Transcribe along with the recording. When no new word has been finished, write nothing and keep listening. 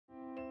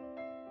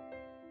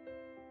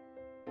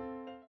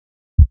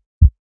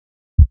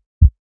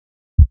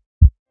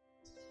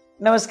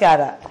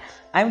Namaskara.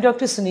 I'm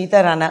Dr.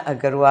 Sunita Rana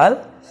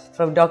Agarwal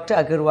from Dr.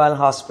 Agarwal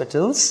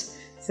Hospitals,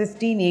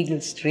 15 Eagle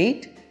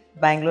Street,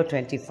 Bangalore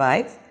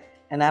 25.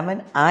 And I'm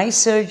an eye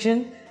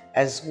surgeon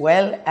as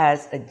well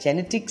as a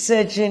genetic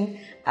surgeon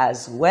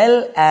as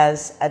well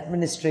as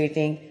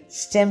administrating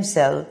stem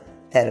cell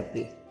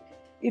therapy.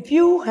 If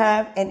you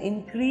have an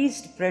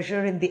increased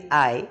pressure in the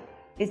eye,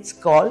 it's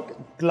called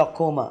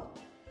glaucoma.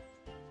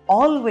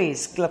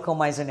 Always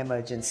glaucoma is an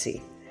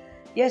emergency.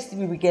 Yes,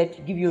 we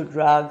give you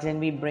drugs and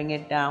we bring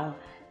it down,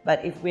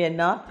 but if we are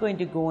not going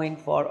to go in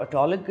for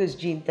autologous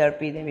gene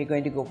therapy, then we're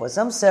going to go for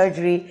some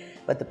surgery,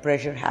 but the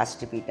pressure has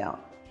to be down.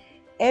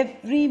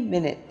 Every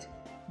minute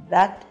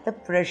that the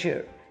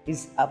pressure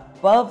is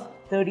above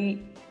 30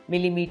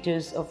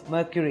 millimeters of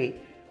mercury,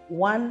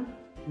 one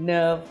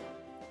nerve,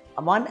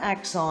 one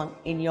axon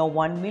in your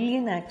 1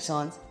 million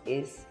axons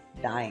is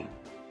dying.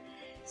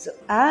 So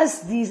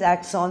as these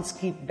axons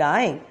keep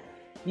dying,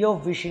 your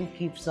vision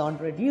keeps on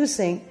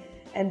reducing,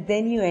 and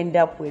then you end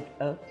up with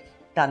a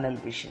tunnel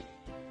vision.